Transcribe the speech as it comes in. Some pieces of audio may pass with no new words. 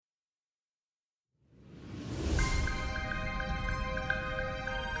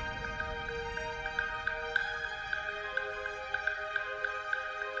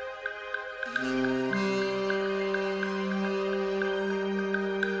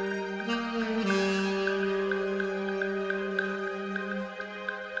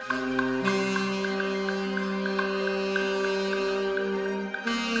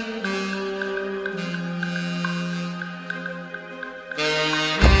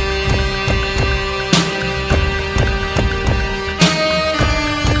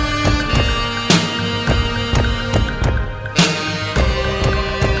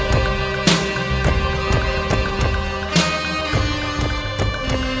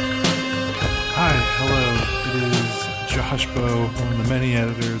Hushbo, one of the many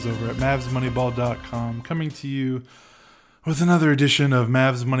editors over at MavsMoneyball.com, coming to you with another edition of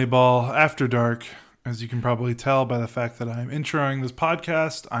Mavs Moneyball After Dark. As you can probably tell by the fact that I'm introing this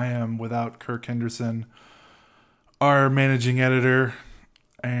podcast, I am without Kirk Henderson, our managing editor,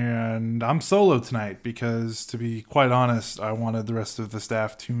 and I'm solo tonight because, to be quite honest, I wanted the rest of the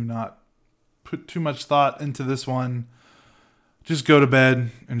staff to not put too much thought into this one. Just go to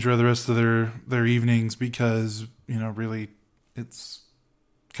bed, enjoy the rest of their evenings because, really it's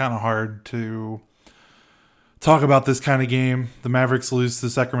kind of hard to talk about this kind of game. The Mavericks lose to the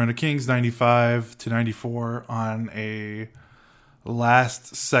Sacramento Kings 95-94 on a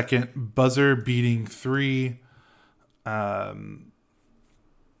last second buzzer beating three.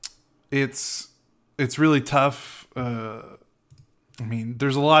 It's really tough.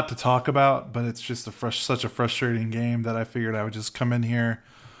 There's a lot to talk about, but it's just such a frustrating game that I figured I would just come in here.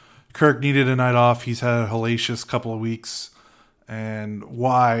 Kirk needed a night off. He's had a hellacious couple of weeks, and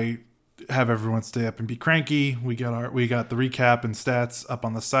why have everyone stay up and be cranky? We got the recap and stats up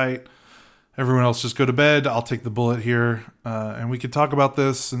on the site. Everyone else just go to bed. I'll take the bullet here, and we can talk about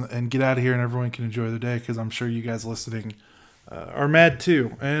this and get out of here, and everyone can enjoy their day because I'm sure you guys listening are mad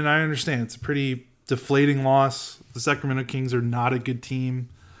too, and I understand it's a pretty deflating loss. The Sacramento Kings are not a good team,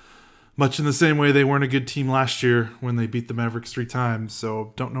 much in the same way they weren't a good team last year when they beat the Mavericks 3 times.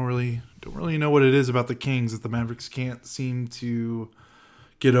 So don't really know what it is about the Kings that the Mavericks can't seem to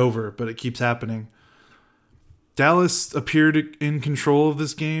get over, but it keeps happening. Dallas appeared in control of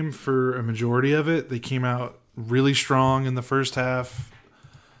this game for a majority of it. They came out really strong in the first half,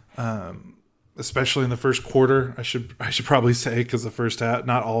 especially in the first quarter. I should probably say, because the first half,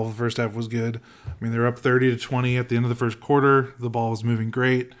 not all of the first half was good. They were up 30-20 at the end of the first quarter. The ball was moving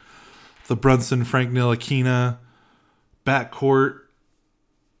great. The Brunson, Frank Ntilikina backcourt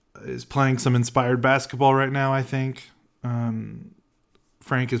is playing some inspired basketball right now, I think.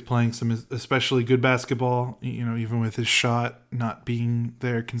 Frank is playing some especially good basketball, even with his shot not being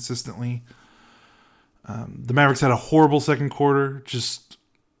there consistently. The Mavericks had a horrible second quarter, just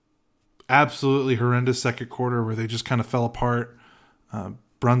absolutely horrendous second quarter where they just kind of fell apart.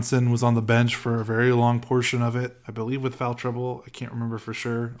 Brunson was on the bench for a very long portion of it, I believe with foul trouble. I can't remember for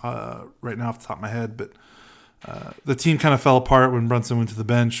sure right now off the top of my head, but the team kind of fell apart when Brunson went to the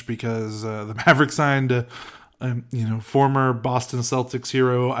bench because the Mavericks signed former Boston Celtics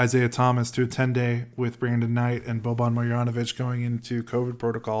hero Isaiah Thomas to a 10-day with Brandon Knight and Boban Marjanovic going into COVID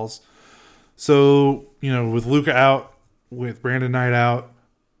protocols. So, with Luka out, with Brandon Knight out,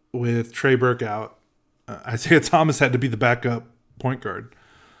 with Trey Burke out, Isaiah Thomas had to be the backup point guard.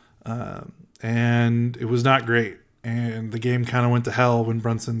 And it was not great. And the game kind of went to hell when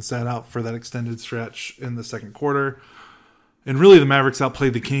Brunson sat out for that extended stretch in the second quarter. And really, the Mavericks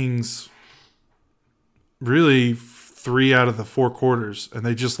outplayed the Kings really 3 out of the 4 quarters. And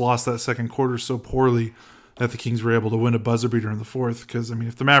they just lost that second quarter so poorly that the Kings were able to win a buzzer beater in the fourth. Because,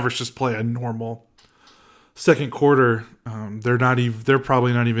 if the Mavericks just play a normal second quarter, they're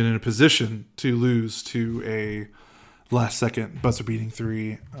probably not even in a position to lose to a last second buzzer beating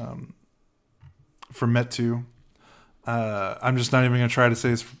 3 from Metu. I'm just not even going to try to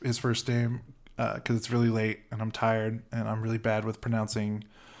say his first name because it's really late and I'm tired and I'm really bad with pronouncing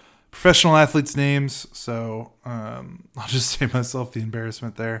professional athletes' names. So I'll just save myself the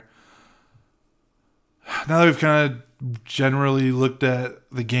embarrassment there. Now that we've kind of generally looked at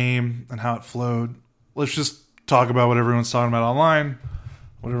the game and how it flowed, let's just talk about what everyone's talking about online,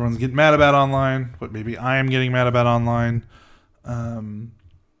 what everyone's getting mad about online, what maybe I am getting mad about online.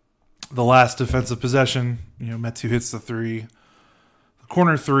 The last defensive possession, Metu hits the 3. The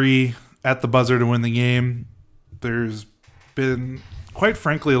corner 3 at the buzzer to win the game. There's been, quite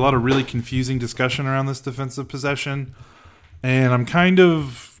frankly, a lot of really confusing discussion around this defensive possession. And I'm kind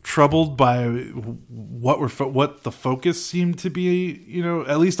of troubled by what the focus seemed to be,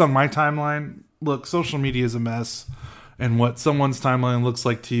 at least on my timeline. Look, social media is a mess, and what someone's timeline looks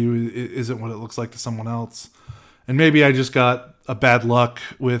like to you isn't what it looks like to someone else. And maybe I just got a bad luck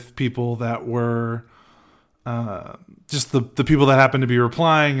with people that were just the people that happened to be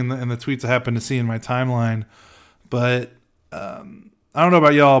replying and the tweets I happened to see in my timeline. But I don't know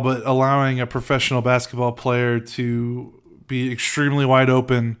about y'all, but allowing a professional basketball player to be extremely wide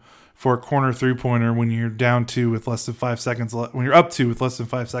open for a corner 3-pointer when you're down 2 with less than 5 seconds left, when you're up 2 with less than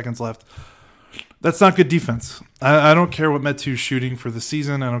 5 seconds left, that's not good defense. I don't care what Metu's shooting for the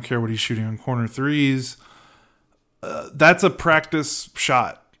season. I don't care what he's shooting on corner 3s. That's a practice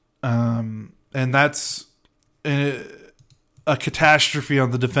shot. And that's a catastrophe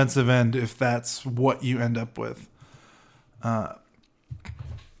on the defensive end if that's what you end up with.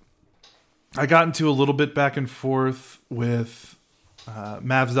 I got into a little bit back and forth with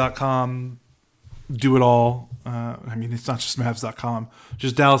Mavs.com, do it all. I mean, it's not just Mavs.com,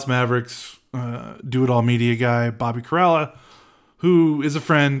 just Dallas Mavericks, do it all media guy, Bobby Corrala, who is a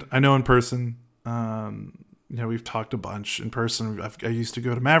friend I know in person. We've talked a bunch in person. I used to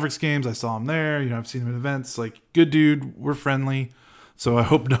go to Mavericks games. I saw him there. I've seen him at events. Like, good dude. We're friendly. So I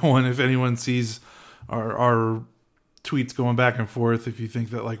hope if anyone sees our tweets going back and forth, if you think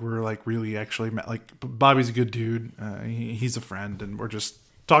that like we're like really actually like, Bobby's a good dude. He's a friend, and we're just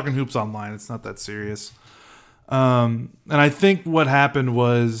talking hoops online. It's not that serious. And I think what happened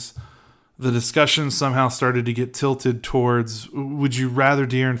was the discussion somehow started to get tilted towards, would you rather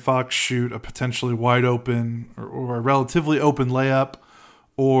De'Aaron Fox shoot a potentially wide open or a relatively open layup,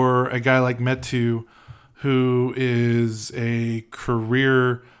 or a guy like Metu, who is a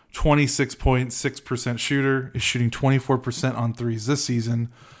career 26.6% shooter, is shooting 24% on threes this season,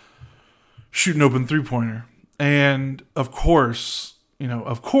 shoot an open three-pointer. And of course,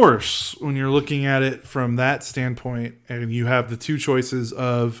 when you're looking at it from that standpoint, and you have the two choices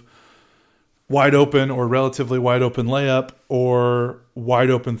of wide open or relatively wide open layup or wide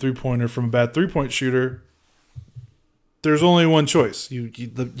open three-pointer from a bad three-point shooter, there's only one choice. You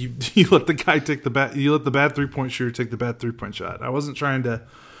let the guy take the bad, you let the bad three-point shooter take the bad three-point shot. I wasn't trying to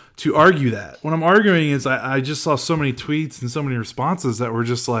argue that. What I'm arguing is I just saw so many tweets and so many responses that were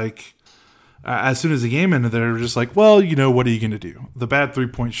just like, as soon as the game ended, they were just like, well, what are you going to do? The bad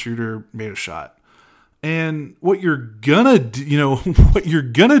three-point shooter made a shot. And what you're gonna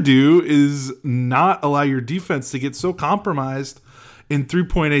do is not allow your defense to get so compromised in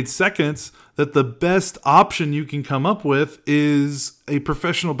 3.8 seconds that the best option you can come up with is a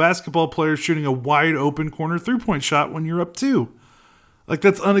professional basketball player shooting a wide open corner 3-point shot when you're up 2. Like,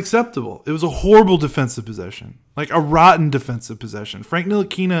 that's unacceptable. It was a horrible defensive possession, like a rotten defensive possession. Frank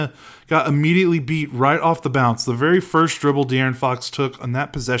Ntilikina got immediately beat right off the bounce. The very first dribble De'Aaron Fox took on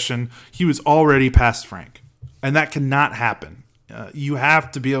that possession, he was already past Frank. And that cannot happen. You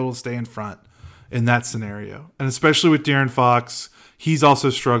have to be able to stay in front in that scenario. And especially with De'Aaron Fox, he's also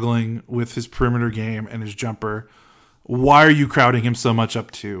struggling with his perimeter game and his jumper. Why are you crowding him so much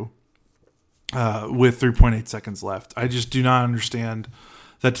up 2? With 3.8 seconds left? I just do not understand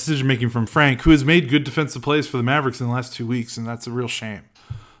that decision-making from Frank, who has made good defensive plays for the Mavericks in the last 2 weeks, and that's a real shame.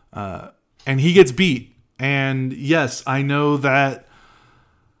 And he gets beat. And yes, I know that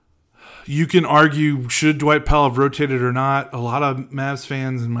you can argue, should Dwight Powell have rotated or not? A lot of Mavs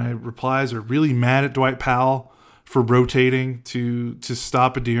fans in my replies are really mad at Dwight Powell for rotating to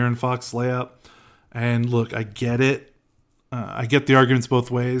stop a De'Aaron Fox layup. And look, I get it. I get the arguments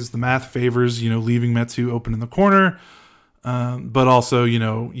both ways. The math favors, leaving Metu open in the corner. But also,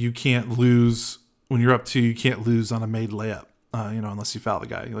 you can't lose when you're up 2. You can't lose on a made layup, unless you foul the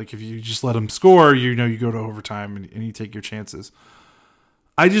guy. Like, if you just let him score, you go to overtime and you take your chances.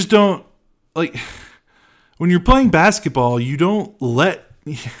 I just don't like when you're playing basketball. You don't let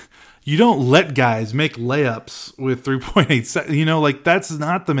guys make layups with 3.8 seconds. That's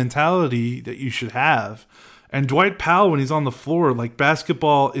not the mentality that you should have. And Dwight Powell, when he's on the floor, like,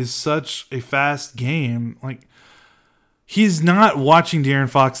 basketball is such a fast game. Like, he's not watching De'Aaron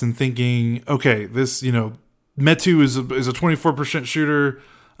Fox and thinking, okay, this, Metu is a 24% shooter.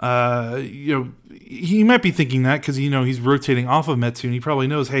 He might be thinking that because, he's rotating off of Metu, and he probably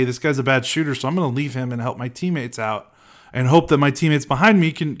knows, hey, this guy's a bad shooter, so I'm going to leave him and help my teammates out and hope that my teammates behind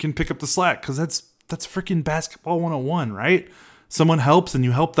me can pick up the slack, because that's freaking basketball 101, right? Someone helps and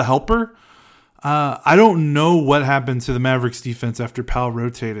you help the helper. I don't know what happened to the Mavericks defense after Powell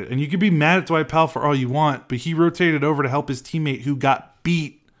rotated. And you could be mad at Dwight Powell for all you want, but he rotated over to help his teammate who got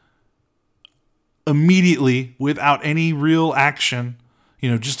beat immediately without any real action.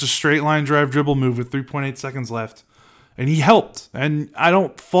 Just a straight line drive dribble move with 3.8 seconds left. And he helped. And I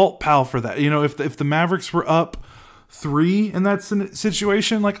don't fault Powell for that. If the Mavericks were up 3 in that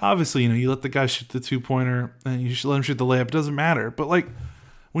situation, like, obviously, you let the guy shoot the 2-pointer and you should let him shoot the layup. It doesn't matter. But, like,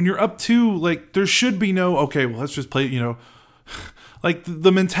 when you're up 2, like, there should be no, okay, well, let's just play, like,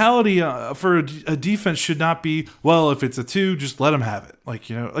 the mentality for a defense should not be, well, if it's a 2, just let them have it. Like,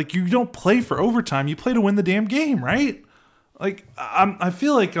 you don't play for overtime. You play to win the damn game, right? Like, I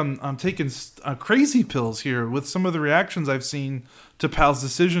feel like I'm taking crazy pills here with some of the reactions I've seen to Powell's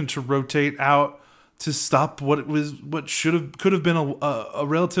decision to rotate out to stop what could have been a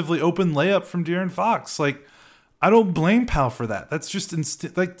relatively open layup from De'Aaron Fox. Like, I don't blame Powell for that. That's just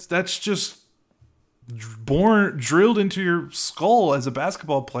that's just drilled into your skull as a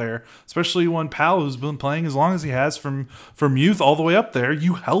basketball player, especially one Powell who's been playing as long as he has from youth all the way up there.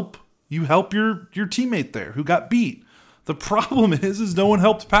 You help your teammate there who got beat. The problem is no one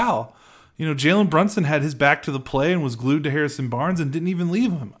helped Powell. Jalen Brunson had his back to the play and was glued to Harrison Barnes and didn't even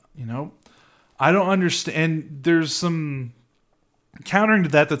leave him. I don't understand. There's some countering to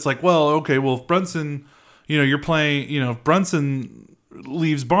that that's like, well, okay, well, if Brunson, you're playing, if Brunson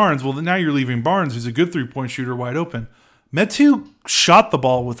leaves Barnes, well, then now you're leaving Barnes, who's a good 3-point shooter, wide open. Metu shot the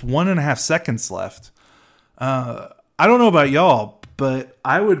ball with 1.5 seconds left. I don't know about y'all, but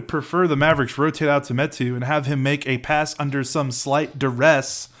I would prefer the Mavericks rotate out to Metu and have him make a pass under some slight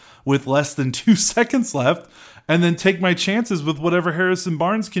duress with less than 2 seconds left, and then take my chances with whatever Harrison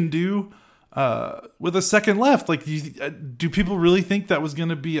Barnes can do with a second left. Like, do people really think that was going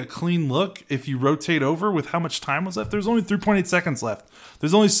to be a clean look if you rotate over with how much time was left? There's only 3.8 seconds left.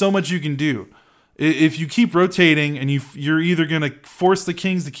 There's only so much you can do. If you keep rotating and you're either going to force the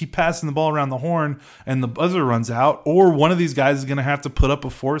Kings to keep passing the ball around the horn and the buzzer runs out, or one of these guys is going to have to put up a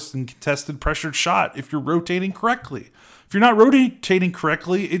forced and contested pressured shot if you're rotating correctly. If you're not rotating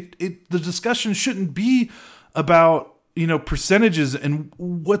correctly, the discussion shouldn't be about, percentages and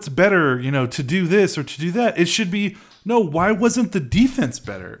what's better, to do this or to do that. It should be, no, why wasn't the defense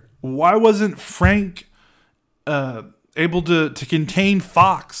better? Why wasn't Frank able to contain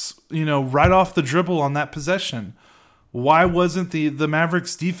Fox, right off the dribble on that possession? Why wasn't the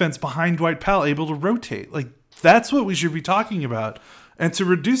Mavericks defense behind Dwight Powell able to rotate? Like, that's what we should be talking about. And to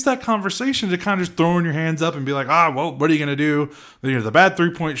reduce that conversation to kind of just throwing your hands up and be like, well, what are you going to do? The bad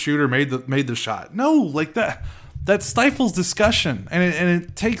 3-point shooter made the shot. No, like that stifles discussion. And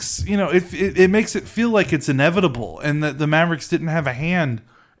it takes, it makes it feel like it's inevitable and that the Mavericks didn't have a hand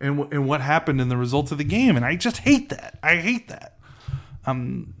in what happened in the results of the game. And I just hate that. I hate that.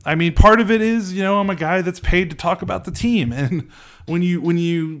 Part of it is, I'm a guy that's paid to talk about the team. And when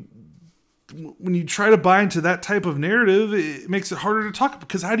you try to buy into that type of narrative, it makes it harder to talk,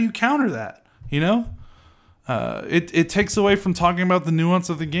 because how do you counter that? It takes away from talking about the nuance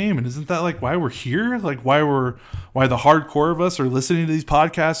of the game. And isn't that like why we're here? Like why the hardcore of us are listening to these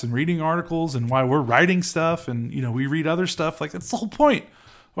podcasts and reading articles, and why we're writing stuff and, we read other stuff. Like, that's the whole point.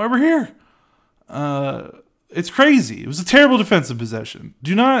 Why we're here. It's crazy. It was a terrible defensive possession.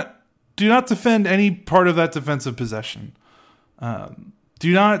 Do not defend any part of that defensive possession.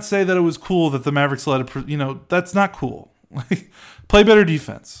 Do not say that it was cool that the Mavericks let it. That's not cool. Play better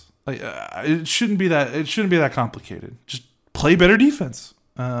defense. It shouldn't be that. It shouldn't be that complicated. Just play better defense,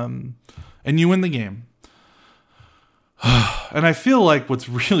 and you win the game. And I feel like what's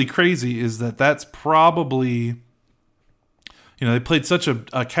really crazy is that that's probably, they played such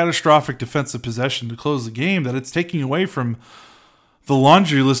a catastrophic defensive possession to close the game that it's taking away from the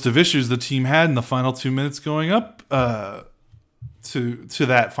laundry list of issues the team had in the final 2 minutes going up to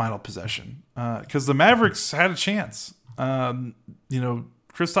that final possession, because the Mavericks had a chance. Kristaps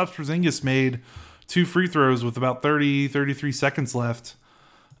Porzingis made 2 free throws with about 33 seconds left.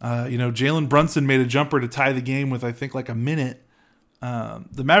 Jalen Brunson made a jumper to tie the game with, I think, like a minute.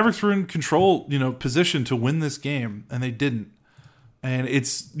 The Mavericks were in control, position to win this game, and they didn't. And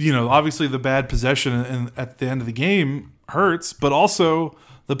it's, obviously the bad possession at the end of the game hurts, but also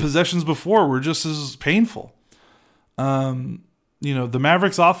the possessions before were just as painful. The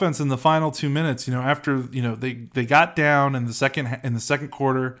Mavericks offense in the final 2 minutes, after, they got down in the second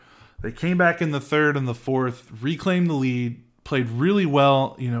quarter, they came back in the third and the fourth, reclaimed the lead, played really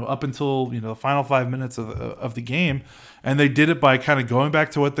well, up until, the final 5 minutes of the game. And they did it by kind of going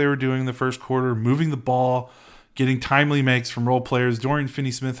back to what they were doing in the first quarter, moving the ball, getting timely makes from role players. Dorian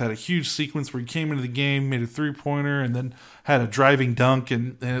Finney-Smith had a huge sequence where he came into the game, made a 3-pointer, and then had a driving dunk.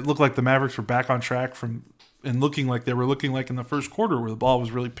 And it looked like the Mavericks were back on track and looking like they were looking like in the first quarter, where the ball was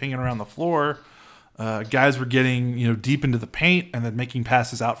really pinging around the floor. Guys were getting, deep into the paint and then making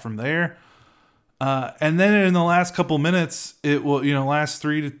passes out from there. And then in the last couple minutes, it will, last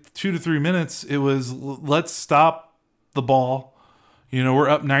 2 to 3 minutes, it was, let's stop the ball. We're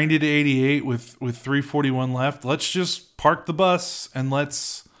up 90-88 with 3:41 left. Let's just park the bus and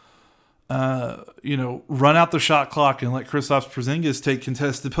let's, run out the shot clock and let Kristaps Porzingis take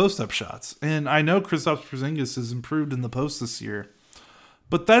contested post-up shots. And I know Kristaps Porzingis has improved in the post this year,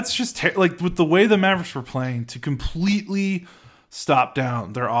 but that's just with the way the Mavericks were playing, to completely stop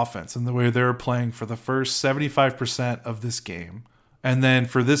down their offense and the way they were playing for the first 75% of this game. And then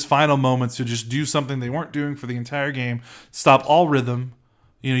for this final moment to just do something they weren't doing for the entire game, stop all rhythm.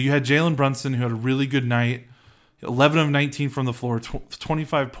 You had Jalen Brunson, who had a really good night, 11 of 19 from the floor,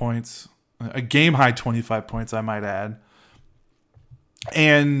 25 points, a game-high 25 points, I might add.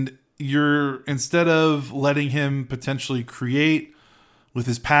 And instead of letting him potentially create with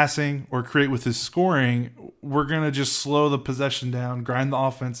his passing or create with his scoring, we're going to just slow the possession down, grind the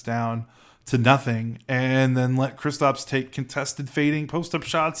offense down to nothing, and then let Kristaps take contested fading post-up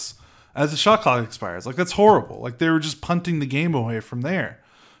shots as the shot clock expires. Like, that's horrible. Like, they were just punting the game away from there.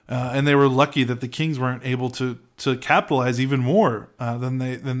 And they were lucky that the Kings weren't able to capitalize even more than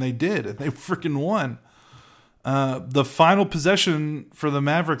they did, and they freaking won. The final possession for the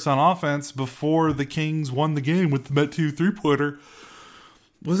Mavericks on offense before the Kings won the game with the Metu 3-pointer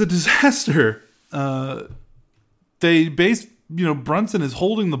was a disaster. Brunson is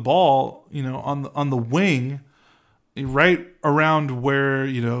holding the ball, on the wing, right around where,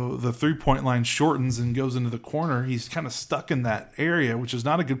 the 3-point line shortens and goes into the corner. He's kind of stuck in that area, which is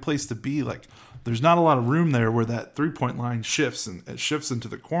not a good place to be. Like, there's not a lot of room there where that 3-point line shifts and it shifts into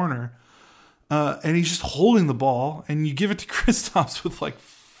the corner. And he's just holding the ball, and you give it to Kristaps with like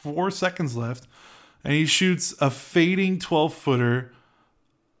 4 seconds left, and he shoots a fading 12-footer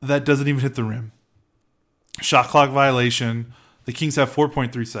that doesn't even hit the rim. Shot clock violation. The Kings have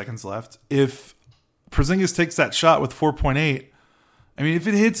 4.3 seconds left. If Porzingis takes that shot with 4.8, I mean, if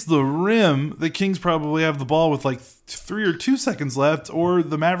it hits the rim, the Kings probably have the ball with like 3 or 2 seconds left, or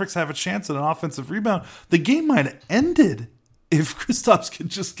the Mavericks have a chance at an offensive rebound. The game might have ended if Kristaps could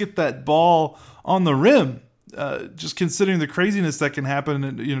just get that ball on the rim, just considering the craziness that can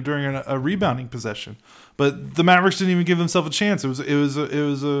happen, during a rebounding possession. But the Mavericks didn't even give themselves a chance. It was an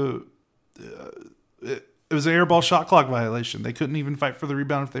airball shot clock violation. They couldn't even fight for the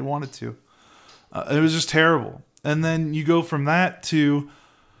rebound if they wanted to. It was just terrible. And then you go from that to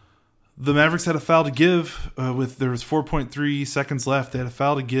the Mavericks had a foul to give. There was 4.3 seconds left. They had a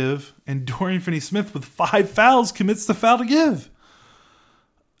foul to give, and Dorian Finney-Smith with 5 fouls commits the foul to give.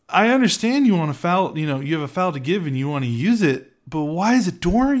 I understand you want to foul. You have a foul to give and you want to use it, but why is it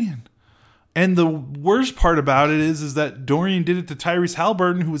Dorian? And the worst part about it is that Dorian did it to Tyrese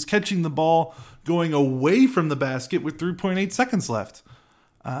Haliburton, who was catching the ball going away from the basket with 3.8 seconds left.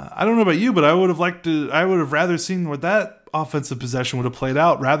 I don't know about you, but I would have rather seen what that offensive possession would have played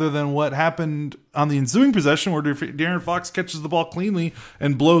out rather than what happened on the ensuing possession where De'Aaron Fox catches the ball cleanly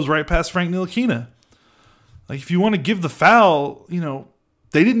and blows right past Frank Ntilikina. Like, if you want to give the foul,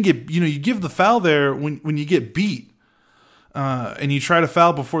 they didn't get, you give the foul there when you get beat and you try to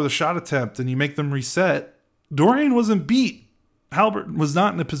foul before the shot attempt and you make them reset. Dorian wasn't beat. Haliburton was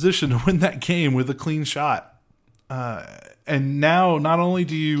not in a position to win that game with a clean shot. And now not only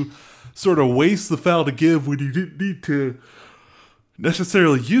do you sort of waste the foul to give when you didn't need to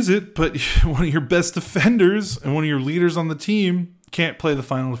necessarily use it, but one of your best defenders and one of your leaders on the team can't play the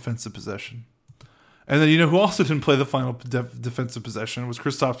final defensive possession. And then who also didn't play the final defensive possession was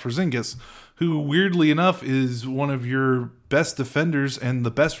Kristaps Porzingis, who weirdly enough is one of your best defenders and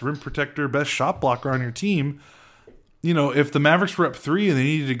the best rim protector, best shot blocker on your team. If the Mavericks were up 3 and they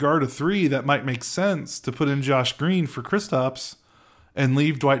needed to guard a 3, that might make sense to put in Josh Green for Kristaps and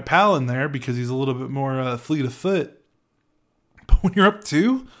leave Dwight Powell in there because he's a little bit more fleet of foot. But when you're up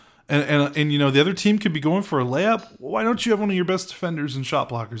 2 and the other team could be going for a layup, why don't you have one of your best defenders and shot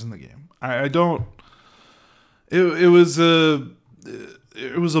blockers in the game? I don't. It was a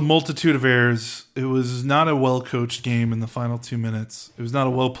multitude of errors. It was not a well-coached game in the final 2 minutes. It was not a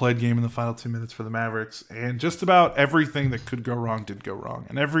well-played game in the final 2 minutes for the Mavericks. And just about everything that could go wrong did go wrong.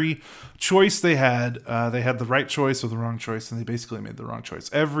 And every choice they had the right choice or the wrong choice, and they basically made the wrong choice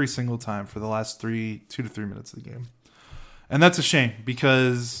every single time for the last 2 to 3 minutes of the game. And that's a shame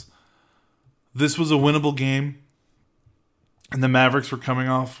because this was a winnable game. And the Mavericks were coming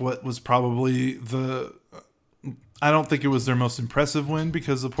off what was probably I don't think it was their most impressive win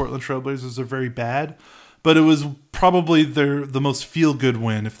because the Portland Trailblazers are very bad, but it was probably the most feel-good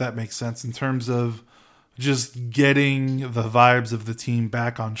win, if that makes sense, in terms of just getting the vibes of the team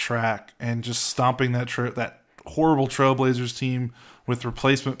back on track and just stomping that horrible Trailblazers team with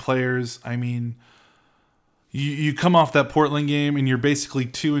replacement players. I mean, you come off that Portland game and you're basically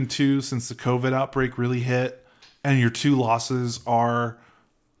 2-2 since the COVID outbreak really hit, and your 2 losses are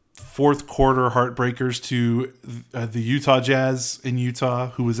fourth quarter heartbreakers to the Utah Jazz in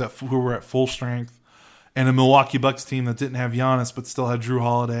Utah, who were at full strength, and a Milwaukee Bucks team that didn't have Giannis but still had Drew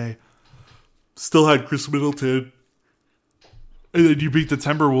Holiday, still had Chris Middleton, and then you beat the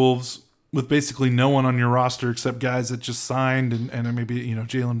Timberwolves with basically no one on your roster except guys that just signed and maybe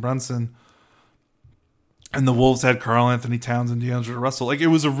Jalen Brunson, and the Wolves had Karl Anthony Towns and DeAndre Russell. Like, it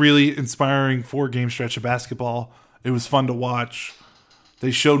was a really inspiring 4-game stretch of basketball. It was fun to watch.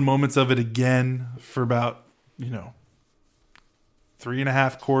 They showed moments of it again for about,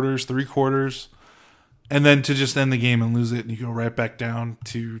 3.5 quarters, 3 quarters. And then to just end the game and lose it and you go right back down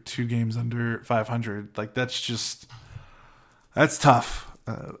to 2 games under 500. Like, that's tough.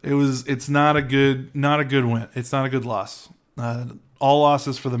 It's not a good win. It's not a good loss. All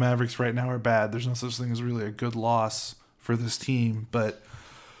losses for the Mavericks right now are bad. There's no such thing as really a good loss for this team. But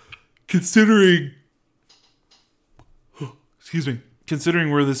considering considering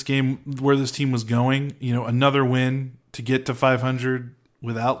where this team was going, another win to get to 500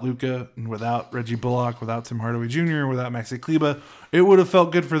 without Luka and without Reggie Bullock, without Tim Hardaway Jr., without Maxi Kleber, it would have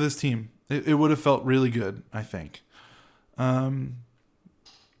felt good for this team. It would have felt really good, I think. And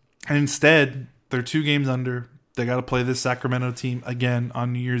instead, they're 2 games under. They got to play this Sacramento team again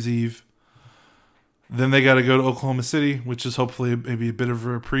on New Year's Eve. Then they got to go to Oklahoma City, which is hopefully maybe a bit of a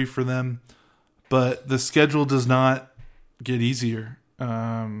reprieve for them. But the schedule does not get easier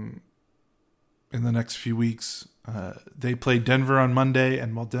in the next few weeks. They play Denver on Monday,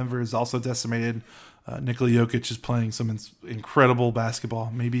 and while Denver is also decimated, Nikola Jokic is playing some incredible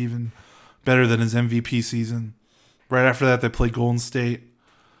basketball, maybe even better than his MVP season. Right after that, they play Golden State.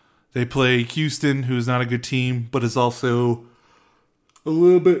 They play Houston, who is not a good team, but is also a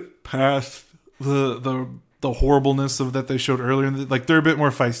little bit past the horribleness of that they showed earlier. They're a bit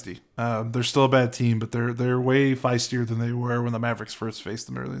more feisty. They're still a bad team, but they're way feistier than they were when the Mavericks first faced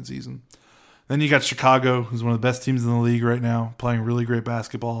them early in the season. Then you got Chicago, who's one of the best teams in the league right now, playing really great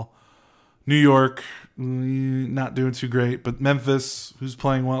basketball. New York, not doing too great, but Memphis, who's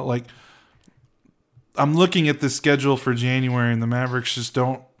playing well. I'm looking at the schedule for January, and the Mavericks just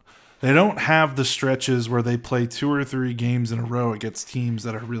don't have the stretches where they play 2 or 3 games in a row against teams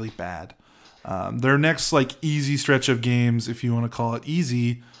that are really bad. Their next easy stretch of games, if you want to call it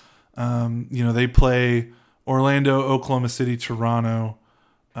easy, they play Orlando, Oklahoma City, Toronto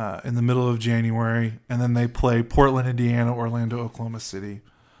in the middle of January, and then they play Portland, Indiana, Orlando, Oklahoma City.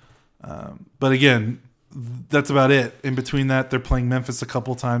 But again, that's about it. In between that, they're playing Memphis a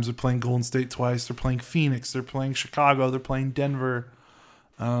couple times. They're playing Golden State twice. They're playing Phoenix. They're playing Chicago. They're playing Denver.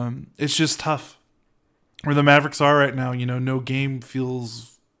 It's just tough. Where the Mavericks are right now, no game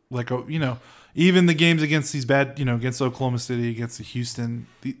feels even the games against these bad, against Oklahoma City, against the Houston,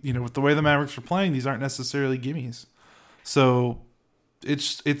 with the way the Mavericks are playing, these aren't necessarily gimmies. So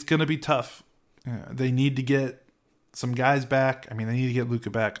it's going to be tough. They need to get some guys back. I mean, they need to get Luka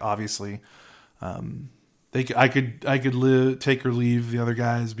back, obviously. I could take or leave the other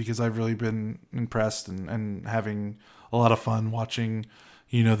guys because I've really been impressed and having a lot of fun watching,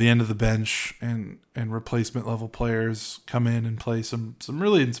 the end of the bench and replacement level players come in and play some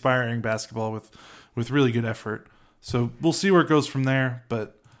really inspiring basketball with really good effort. So we'll see where it goes from there,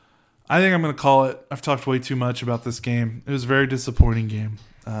 but I think I'm going to call it. I've talked way too much about this game. It was a very disappointing game.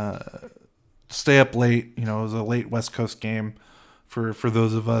 Stay up late. It was a late West Coast game for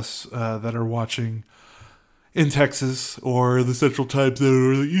those of us that are watching in Texas or the Central Time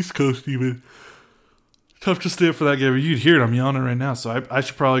Zone or the East Coast even. Tough to stay up for that game. You'd hear it. I'm yawning right now, so I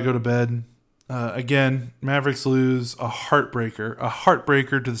should probably go to bed. Again, Mavericks lose a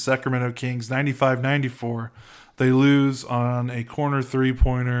heartbreaker to the Sacramento Kings, 95-94. They lose on a corner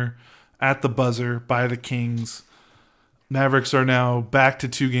three-pointer at the buzzer by the Kings. Mavericks are now back to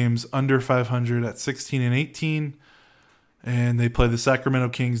 2 games under 500 at 16-18. And they play the Sacramento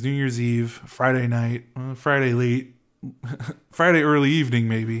Kings New Year's Eve, Friday night, Friday late, Friday early evening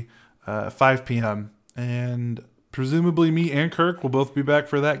maybe, 5 p.m. And presumably me and Kirk will both be back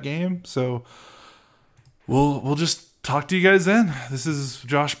for that game. So we'll just talk to you guys then. This is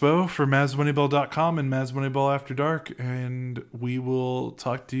Josh Bowe for MavsMoneyball.com and Mavs Moneyball After Dark. And we will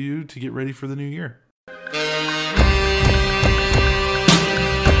talk to you to get ready for the new year.